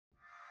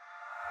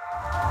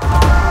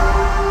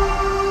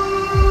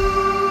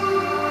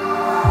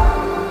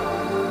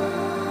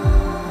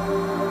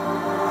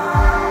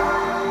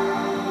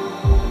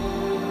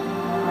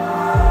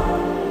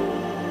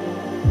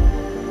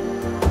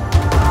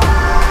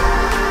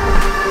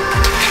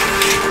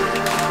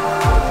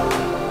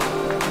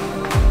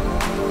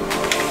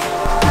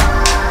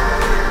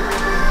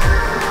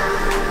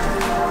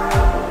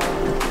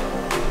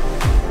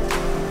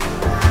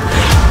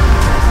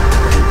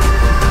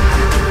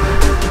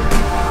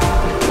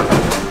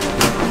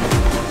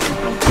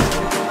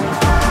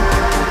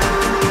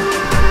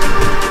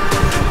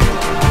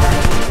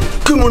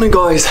Morning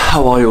guys,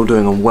 how are you all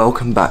doing, and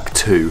welcome back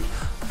to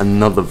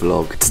another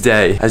vlog.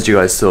 Today, as you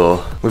guys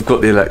saw, we've got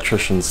the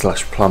electrician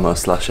slash plumber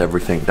slash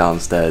everything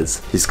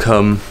downstairs. He's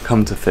come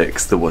to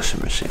fix the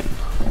washing machine.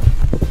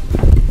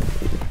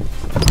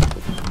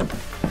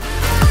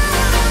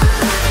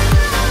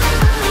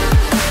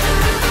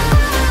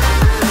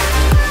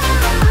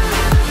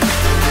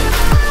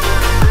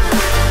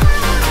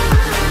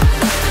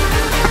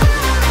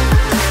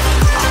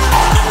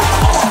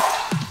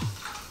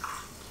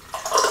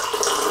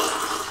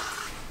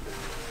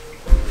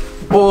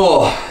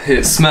 Oh,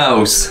 it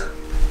smells.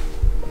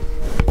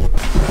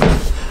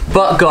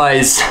 But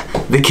guys,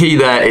 the key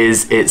there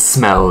is it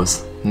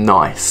smells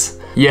nice.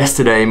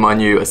 Yesterday, my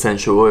new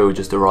essential oil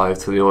just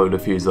arrived for the oil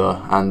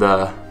diffuser, and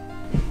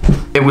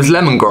it was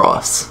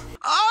lemongrass.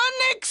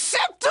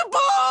 Unacceptable!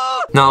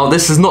 Now,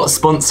 this is not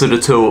sponsored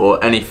at all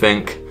or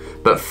anything,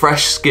 but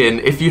Fresh Skin,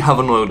 if you have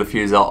an oil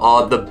diffuser,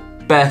 are the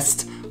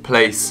best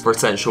place for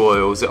essential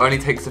oils. It only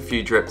takes a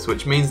few drips,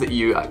 which means that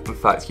you, in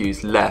fact,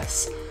 use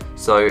less.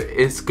 So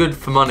it's good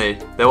for money.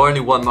 They're only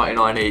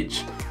 $1.99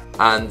 each,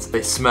 and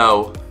they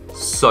smell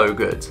so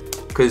good.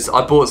 Because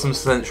I bought some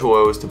essential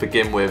oils to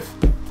begin with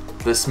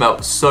that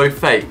smelled so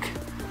fake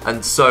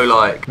and so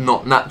like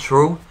not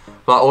natural.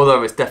 Like,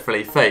 although it's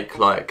definitely fake,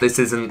 like this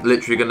isn't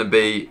literally gonna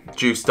be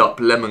juiced up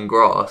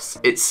lemongrass.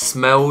 It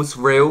smells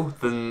real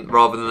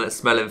rather than it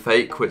smelling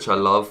fake, which I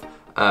love.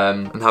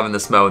 And having the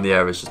smell in the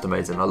air is just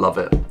amazing. I love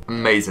it.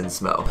 Amazing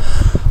smell.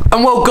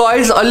 And well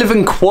guys, I live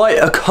in quite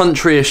a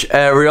country-ish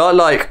area.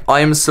 Like, I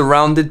am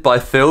surrounded by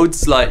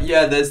fields. Like,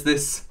 yeah, there's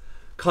this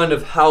kind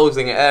of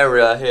housing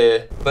area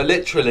here, but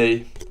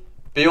literally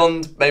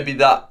beyond maybe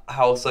that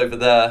house over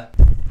there,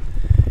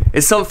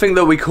 it's something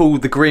that we call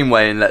the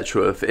Greenway in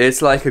Letchworth.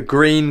 It's like a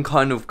green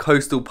kind of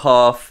coastal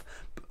path,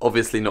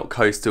 obviously not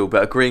coastal,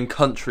 but a green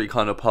country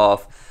kind of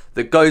path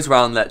that goes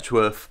around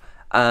Letchworth,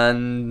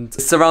 and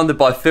it's surrounded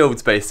by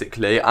fields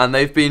basically, and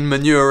they've been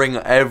manuring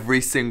every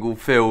single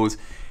field.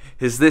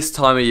 It's this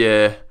time of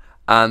year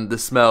and the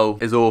smell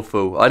is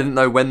awful. I didn't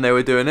know when they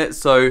were doing it,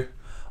 so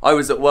I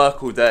was at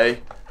work all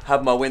day,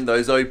 had my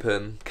windows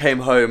open, came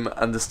home,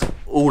 and just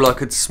all I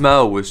could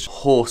smell was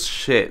horse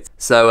shit.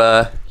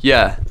 So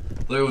yeah,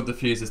 the oil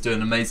diffuser's doing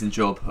an amazing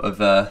job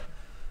of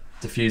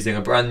diffusing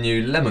a brand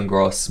new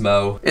lemongrass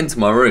smell into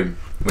my room,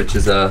 which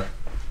is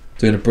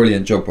doing a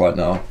brilliant job right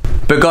now.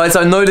 But guys,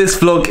 I know this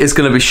vlog is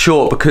going to be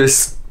short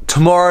because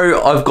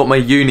tomorrow I've got my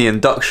uni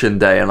induction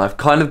day, and I've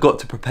kind of got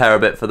to prepare a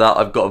bit for that.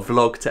 I've got a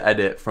vlog to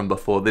edit from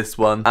before this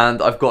one, and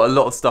I've got a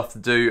lot of stuff to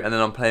do, and then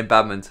I'm playing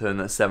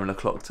badminton at 7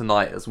 o'clock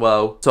tonight as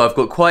well. So I've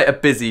got quite a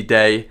busy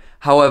day.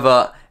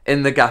 However,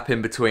 in the gap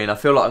in between, I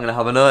feel like I'm going to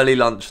have an early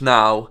lunch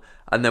now,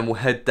 and then we'll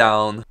head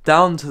down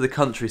to the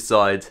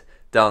countryside,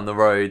 down the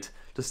road,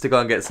 just to go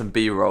and get some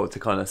B-roll to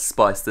kind of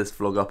spice this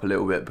vlog up a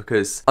little bit,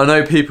 because I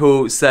know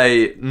people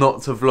say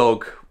not to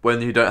vlog when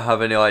you don't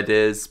have any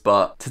ideas,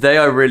 but today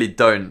I really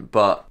don't.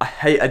 But I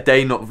hate a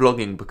day not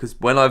vlogging, because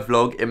when I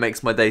vlog, it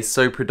makes my day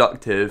so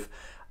productive,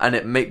 and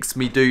it makes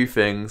me do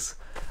things,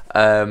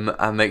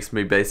 and makes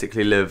me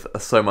basically live a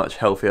so much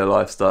healthier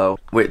lifestyle,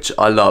 which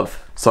I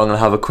love. So I'm gonna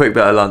have a quick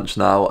bit of lunch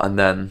now, and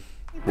then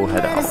we'll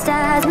head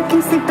out. We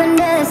can sleep under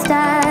the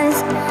stars,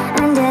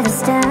 under the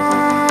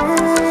stars.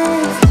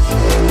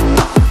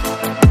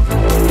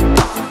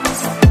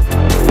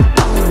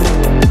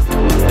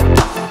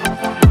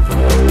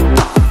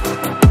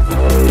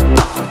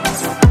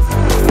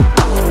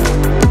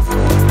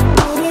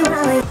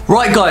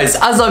 Right guys,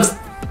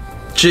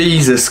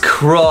 Jesus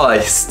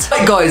Christ.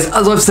 Right guys,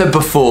 as I've said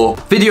before,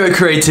 video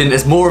creating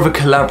is more of a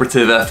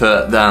collaborative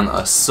effort than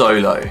a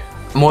solo.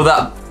 And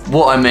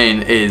what I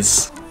mean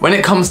is, when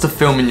it comes to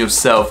filming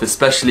yourself,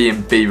 especially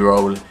in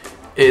B-roll, it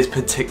is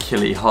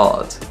particularly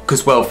hard.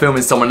 Because, well,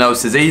 filming someone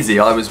else is easy.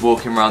 I was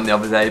walking around the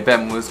other day,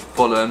 Ben was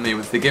following me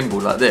with the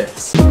gimbal like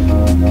this.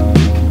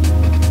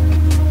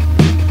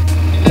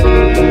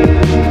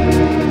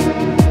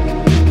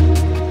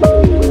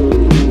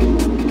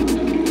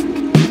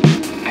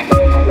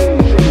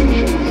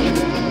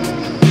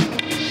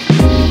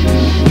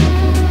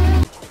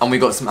 And we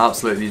got some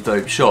absolutely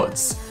dope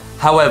shots.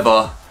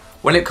 However,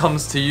 when it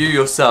comes to you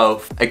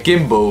yourself, a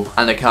gimbal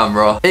and a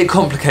camera, it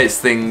complicates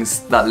things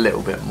that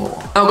little bit more.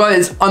 Now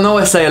guys, I know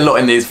I say a lot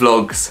in these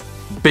vlogs,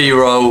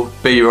 B-roll,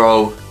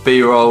 B-roll,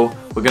 B-roll,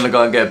 we're gonna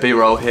go and get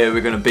B-roll here,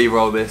 we're gonna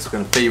B-roll this, we're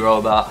gonna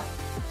B-roll that.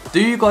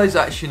 Do you guys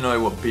actually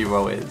know what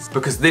B-roll is?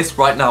 Because this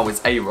right now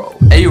is A-roll.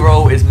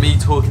 A-roll is me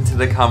talking to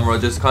the camera,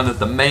 just kind of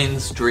the main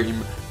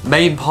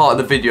part of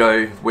the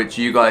video, which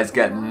you guys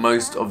get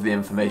most of the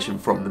information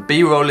from. The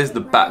B-roll is the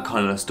back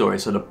kind of story,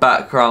 so the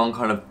background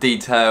kind of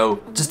detail,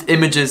 just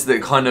images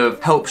that kind of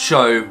help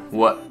show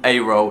what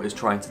A-roll is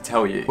trying to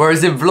tell you.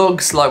 Whereas in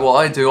vlogs like what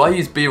I do, I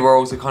use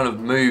B-rolls to kind of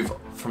move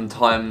from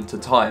time to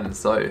time.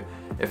 So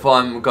if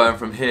I'm going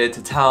from here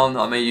to town,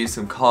 I may use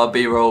some car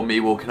B-roll, me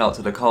walking out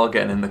to the car,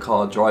 getting in the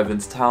car, driving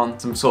to town,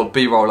 some sort of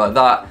B-roll like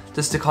that.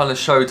 just to kind of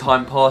show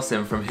time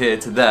passing from here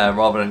to there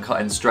rather than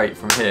cutting straight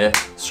from here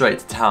straight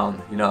to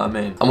town, you know what I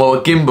mean? And well,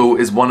 a gimbal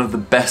is one of the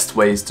best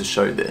ways to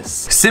show this.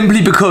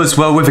 Simply because,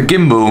 well, with a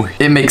gimbal,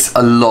 it makes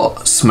a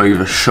lot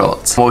smoother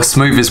shots. Well,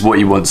 smooth is what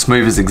you want.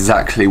 Smooth is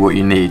exactly what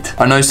you need.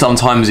 I know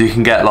sometimes you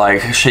can get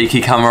like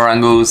shaky camera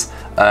angles,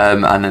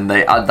 and then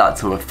they add that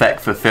to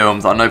effect for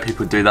films. I know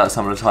people do that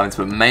some of the times,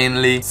 but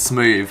mainly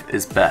smooth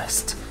is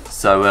best.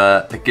 So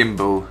the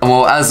gimbal. And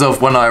well, as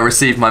of when I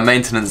received my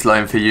maintenance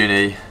loan for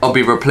uni, I'll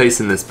be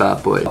replacing this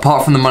bad boy.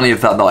 Apart from the money of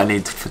that I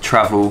need for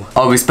travel,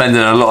 I'll be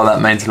spending a lot of that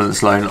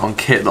maintenance loan on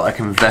kit that I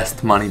can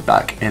invest money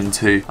back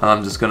into. And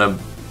I'm just gonna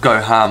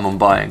go ham on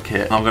buying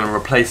kit. And I'm gonna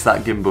replace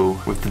that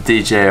gimbal with the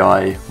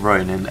DJI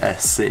Ronin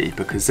SC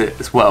because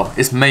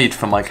it's made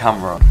for my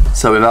camera.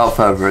 So without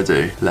further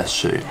ado, let's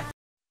shoot.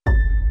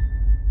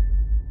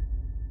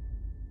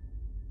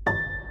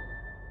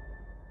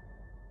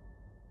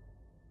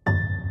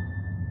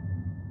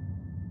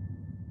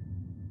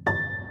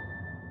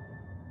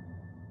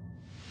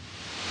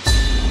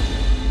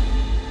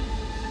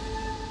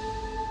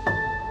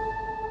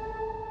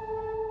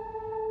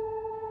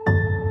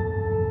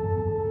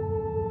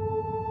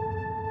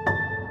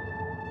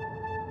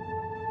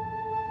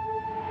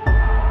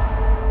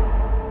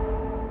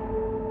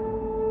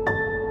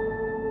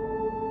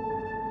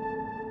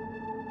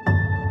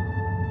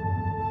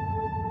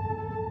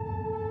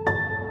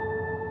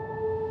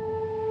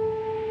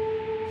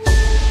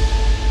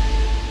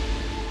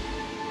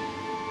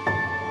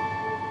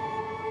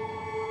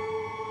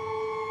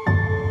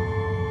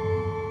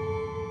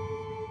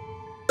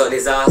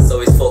 His ass, so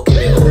he's fucking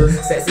me up.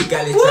 Sexy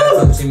galley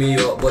trying touching me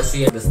up, but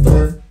she ain't the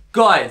stuff.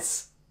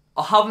 Guys,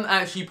 I haven't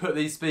actually put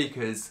these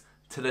speakers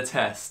to the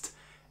test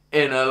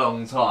in a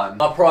long time.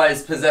 My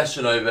prized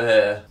possession over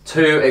here.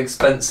 Two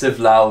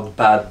expensive, loud,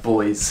 bad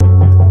boys. Can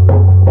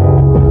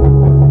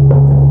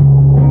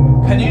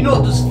you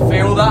not just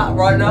feel that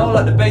right now?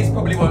 Like the bass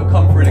probably won't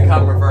come through the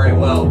camera very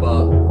well,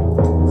 but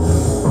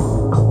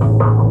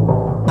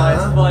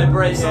nice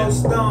vibrating. So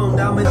stoned,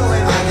 I'm in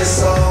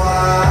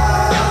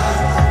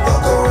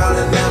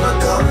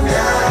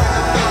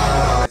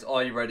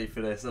Are you ready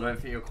for this? I don't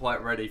think you're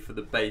quite ready for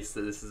the bass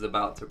that this is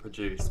about to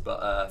produce,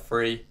 but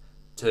 3,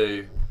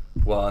 2,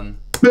 1.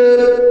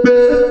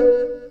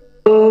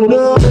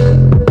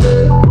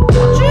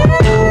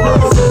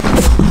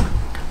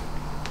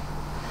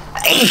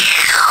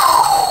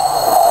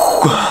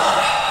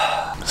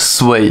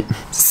 Sweet.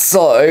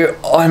 So,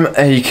 I'm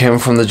aching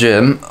from the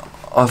gym.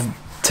 I've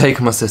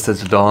taken my sister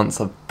to dance.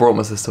 I've brought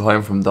my sister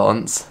home from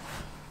dance.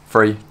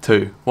 3,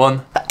 2,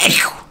 1.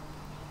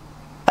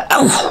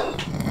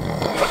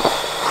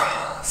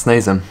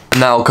 Sneezing.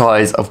 Now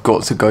guys, I've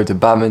got to go to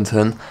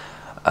badminton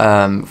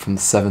from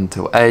 7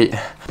 till 8,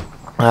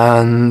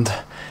 and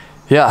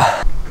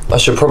yeah. I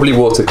should probably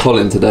water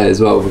Colin today as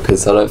well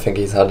because I don't think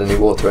he's had any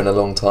water in a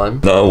long time.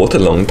 No, what a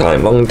long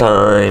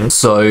time.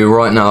 So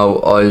right now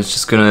I was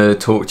just gonna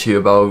talk to you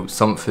about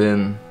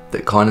something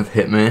that kind of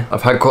hit me.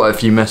 I've had quite a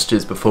few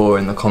messages before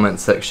in the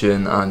comments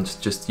section and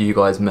just you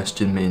guys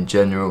messaging me in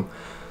general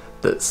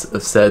that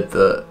have said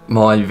that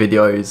my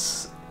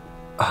videos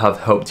have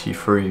helped you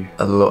through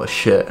a lot of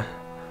shit,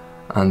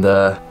 and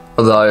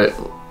although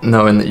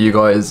knowing that you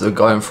guys are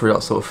going through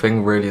that sort of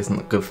thing really isn't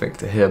a good thing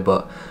to hear,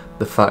 but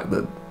the fact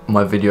that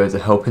my videos are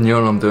helping you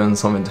and I'm doing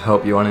something to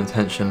help you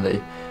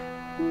unintentionally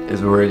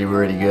is really,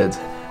 really good,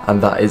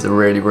 and that is a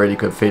really, really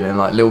good feeling.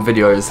 Like little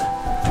videos,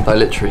 I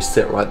literally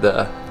sit right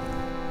there,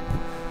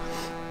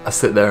 I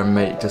sit there and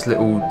make just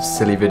little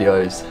silly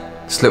videos,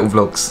 just little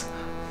vlogs,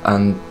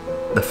 and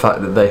the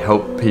fact that they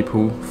help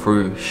people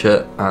through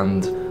shit,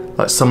 and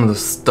like some of the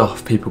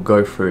stuff people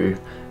go through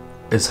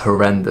is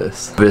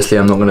horrendous. Obviously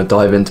I'm not going to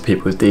dive into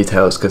people's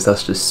details because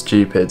that's just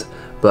stupid,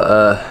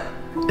 but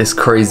it's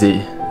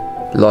crazy.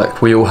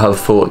 Like we all have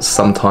thoughts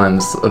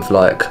sometimes of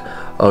like,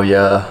 oh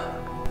yeah,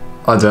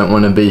 I don't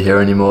want to be here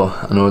anymore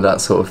and all that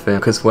sort of thing,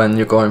 because when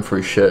you're going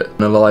through shit,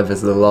 and alive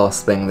is the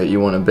last thing that you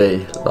want to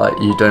be. Like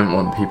you don't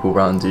want people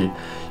around you,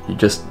 you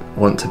just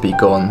want to be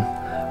gone,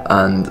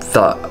 and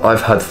that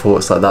I've had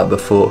thoughts like that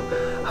before.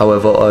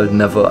 However, I'd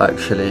never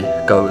actually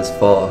go as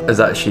far as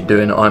actually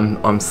doing it.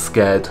 I'm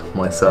scared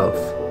myself.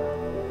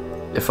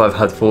 If I've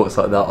had thoughts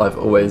like that, I've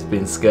always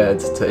been scared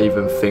to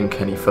even think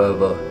any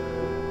further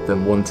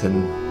than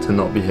wanting to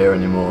not be here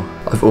anymore.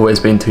 I've always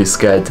been too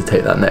scared to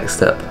take that next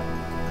step.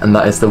 And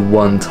that is the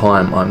one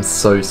time I'm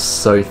so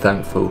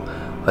thankful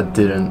I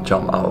didn't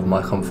jump out of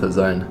my comfort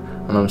zone.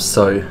 And I'm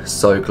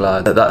so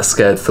glad that that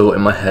scared thought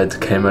in my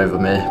head came over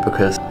me,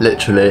 because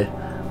literally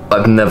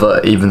I've never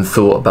even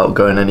thought about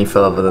going any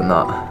further than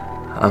that,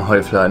 and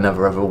hopefully I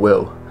never ever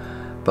will.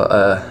 But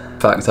in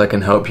fact, I can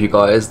help you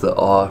guys that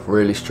are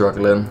really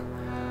struggling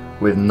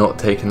with not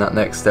taking that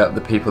next step,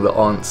 the people that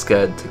aren't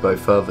scared to go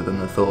further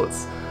than the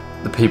thoughts,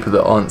 the people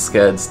that aren't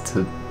scared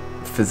to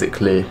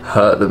physically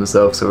hurt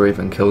themselves or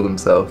even kill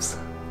themselves.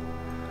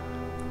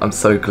 I'm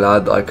so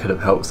glad that I could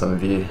have helped some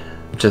of you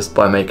just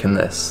by making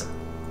this.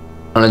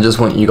 And I just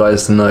want you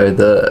guys to know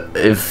that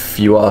if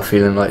you are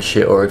feeling like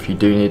shit, or if you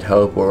do need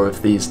help, or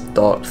if these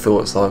dark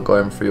thoughts are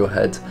going through your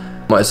head,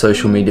 my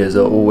social medias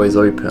are always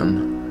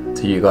open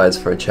to you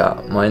guys for a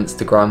chat. My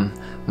Instagram,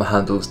 my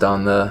handle's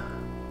down there.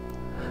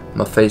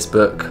 My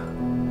Facebook,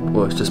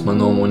 well, it's just my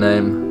normal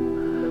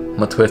name.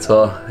 My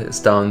Twitter, it's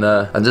down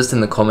there. And just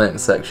in the comment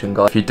section,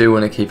 guys, if you do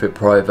want to keep it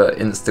private,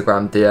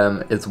 Instagram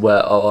DM is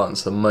where I'll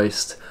answer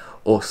most,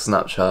 or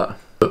Snapchat.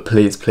 But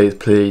please, please,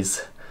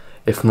 please,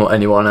 if not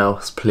anyone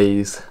else,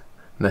 please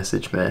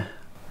message me.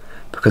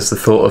 Because the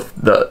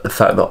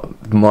fact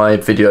that my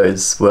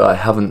videos where I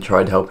haven't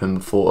tried helping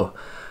before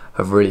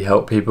have really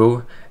helped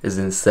people is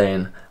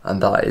insane,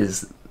 and that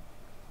is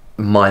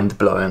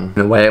mind-blowing.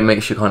 In a way, it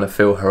makes you kind of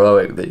feel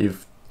heroic that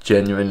you've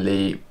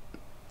genuinely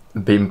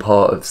been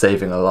part of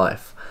saving a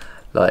life.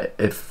 Like,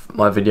 if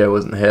my video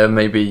wasn't here,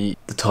 maybe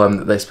the time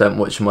that they spent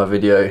watching my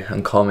video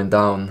and calming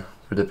down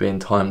would have been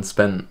time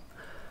spent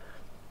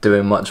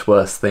doing much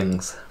worse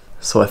things.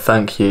 So I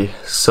thank you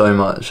so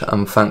much,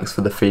 and thanks for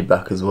the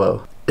feedback as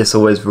well. It's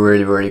always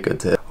really, really good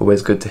to hear.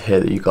 Always good to hear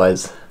that you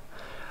guys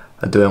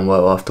are doing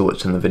well after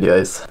watching the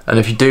videos. And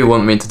if you do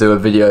want me to do a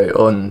video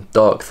on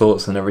dark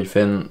thoughts and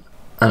everything,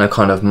 and a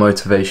kind of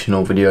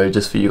motivational video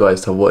just for you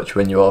guys to watch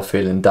when you are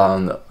feeling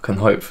down, that can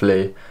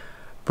hopefully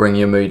bring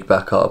your mood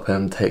back up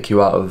and take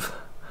you out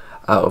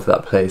of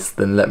that place,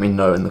 then let me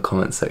know in the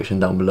comment section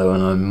down below,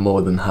 and I'm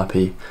more than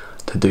happy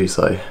to do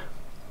so.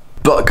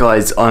 But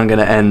guys, I'm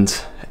gonna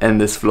end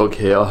this vlog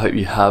here. I hope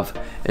you have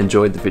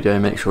enjoyed the video.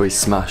 Make sure you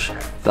smash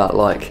that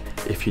like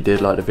if you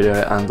did like the video,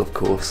 and of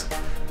course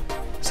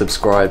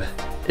subscribe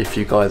if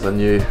you guys are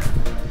new.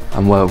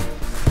 And well,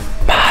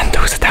 my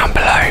handles are down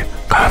below,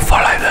 go and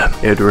follow them,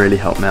 it would really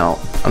help me out.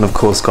 And of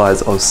course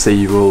guys, I'll see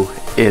you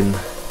in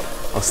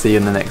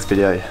the next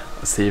video.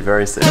 I'll see you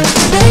very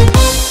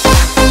soon.